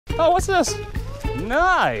Oh, what's this?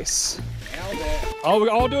 Nice. Oh,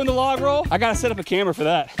 we're all doing the log roll? I gotta set up a camera for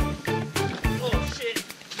that. Oh, shit.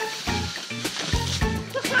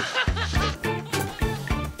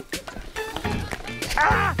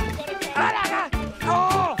 Ah!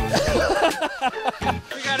 Oh!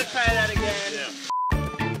 We gotta try that again. Yeah.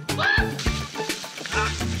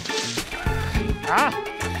 Ah!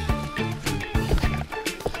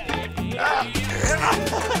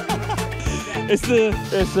 It's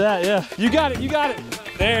that, yeah. You got it, you got it.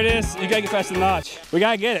 There it is. You gotta get past the notch. We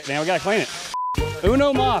gotta get it, man. We gotta clean it.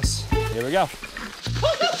 Uno mas. Here we go.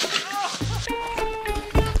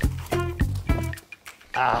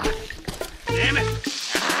 Ah. Damn it.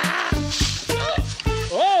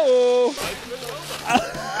 Whoa.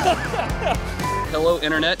 Hello,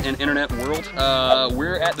 internet and internet world.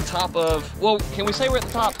 We're at the top of, well, can we say we're at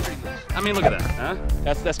the top? I mean, look at that, huh?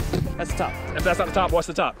 That's the top. If that's not the top, what's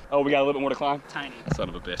the top? Oh, we got a little bit more to climb? Tiny. Son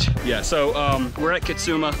of a bitch. Yeah, so we're at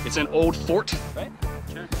Kitsuma. It's an old fort, right?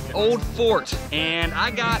 Sure. Old fort. And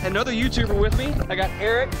I got another YouTuber with me. I got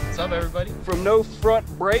Eric. What's up, everybody? From No Front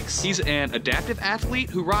Brakes. He's an adaptive athlete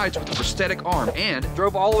who rides with a prosthetic arm and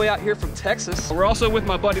Drove all the way out here from Texas. We're also with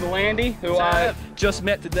my buddy Landy, who I just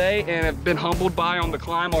met today and have been humbled by on the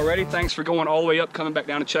climb already. Thanks for going all the way up, coming back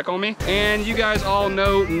down to check on me. And you guys all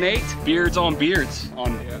know Nate. Beards on beards.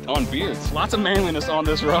 On beards. Lots of manliness on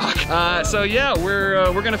this rock. So yeah,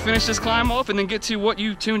 we're gonna finish this climb off and then get to what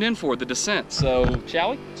you tuned in for, the descent. So,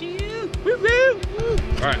 shall we? Woo woo!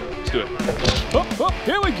 All right, let's do it. Oh,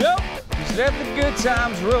 here we go. Just let the good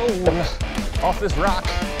times roll off this rock.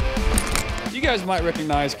 You guys might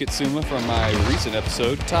recognize Kitsuma from my recent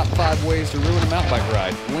episode, Top 5 Ways to Ruin a Mountain Bike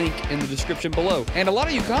Ride. Link in the description below. And a lot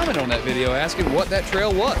of you commented on that video asking what that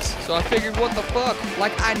trail was. So I figured, what the fuck?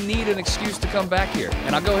 Like, I need an excuse to come back here.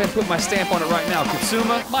 And I'll go ahead and put my stamp on it right now.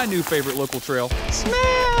 Kitsuma, my new favorite local trail.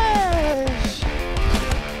 Smash!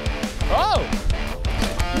 Oh!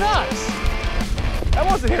 Nice! That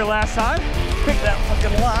wasn't here last time. Pick that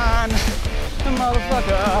fucking line,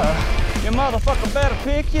 motherfucker. You motherfucker better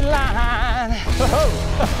pick your line. Oh!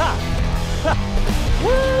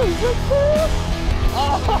 Woo! Woo! Woo!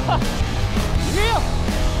 Oh! Yeah!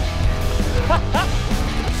 I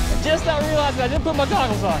just now realized I didn't put my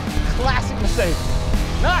goggles on. Classic mistake.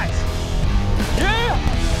 Nice! Yeah!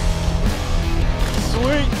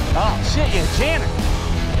 Sweet! Oh shit, you're jamming!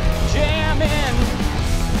 Jamming!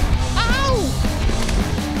 Ow!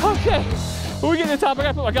 Okay, when we get to the top, I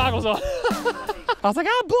gotta put my goggles on. I was like,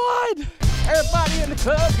 I'm blind! Everybody in the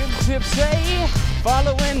club can tipsy,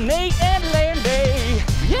 following Nate and Landy.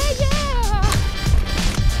 Yeah, yeah!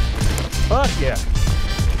 Fuck yeah.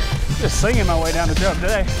 Just singing my way down the jump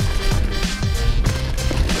today.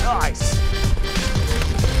 Nice.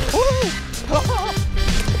 Woo!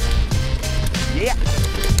 Yeah.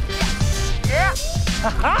 Yeah.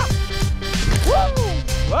 Ha-ha. Woo!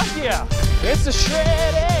 Fuck yeah. It's a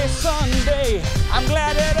shreddy Sunday. I'm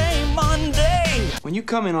glad it ain't Monday. When you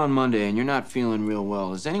come in on Monday and you're not feeling real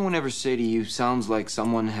well, does anyone ever say to you, sounds like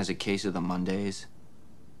someone has a case of the Mondays?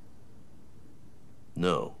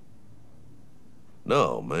 No.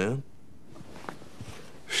 No, man.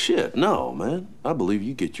 Shit, no, man. I believe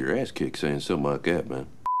you get your ass kicked saying something like that, man.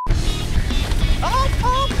 Oh,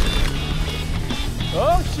 oh.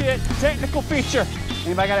 Oh shit, technical feature.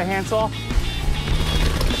 Anybody got a handsaw?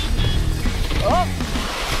 Oh.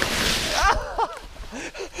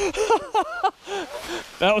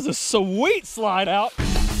 That was a sweet slide out.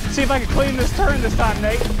 See if I can clean this turn this time,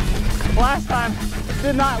 Nate. Last time, it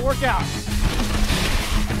did not work out.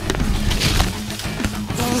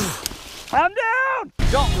 I'm down!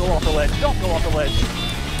 Don't go off the ledge, don't go off the ledge.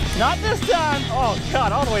 Not this time. Oh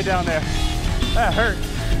God, all the way down there. That hurt.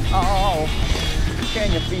 Oh,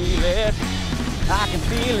 can you feel it? I can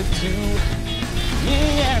feel it too.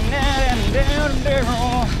 Yeah,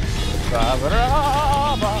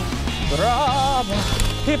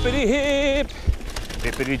 hippity hip,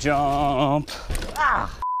 hippity jump.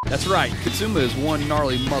 Ah. That's right, Kitsuma is one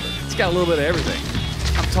gnarly mother. It's got a little bit of everything.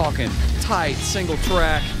 I'm talking tight, single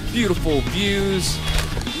track, beautiful views.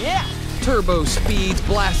 Yeah. Turbo speeds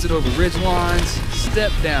blasted over ridge lines,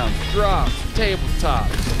 step down, drops,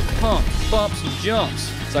 tabletops, humps, bumps, and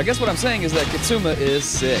jumps. So I guess what I'm saying is that Kitsuma is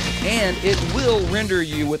sick, and it will render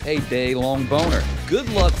you with a day-long boner. Good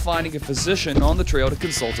luck finding a physician on the trail to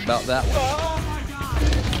consult about that one. Oh my God.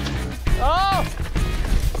 Oh!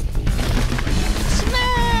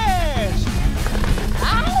 Smash!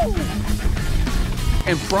 Ow!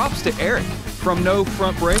 And props to Eric from No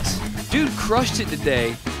Front Brakes. Dude crushed it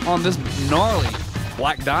today on this gnarly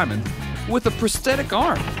black diamond with a prosthetic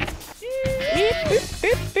arm. Beep, beep,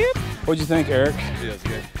 beep, beep. What'd you think, Eric? Yeah, that's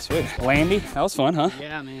good. Sweet. Landy, that was fun, huh?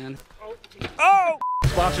 Yeah, man. Oh!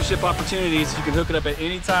 Sponsorship opportunities, you can hook it up at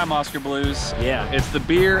any time, Oscar Blues. Yeah. It's the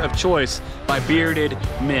beer of choice by bearded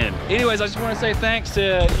men. Anyways, I just want to say thanks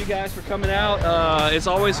to you guys for coming out. It's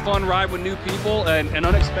always fun riding with new people and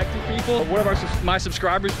unexpected people. One of my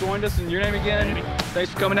subscribers joined us, and your name again?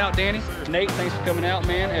 Thanks for coming out, Danny. Nate, thanks for coming out,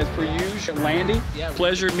 man, as per usual. Landy,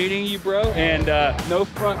 pleasure meeting you, bro. And no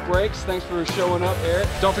front brakes, thanks for showing up, Eric.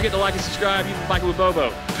 Don't forget to like and subscribe. You can bike it with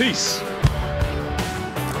Bobo. Peace.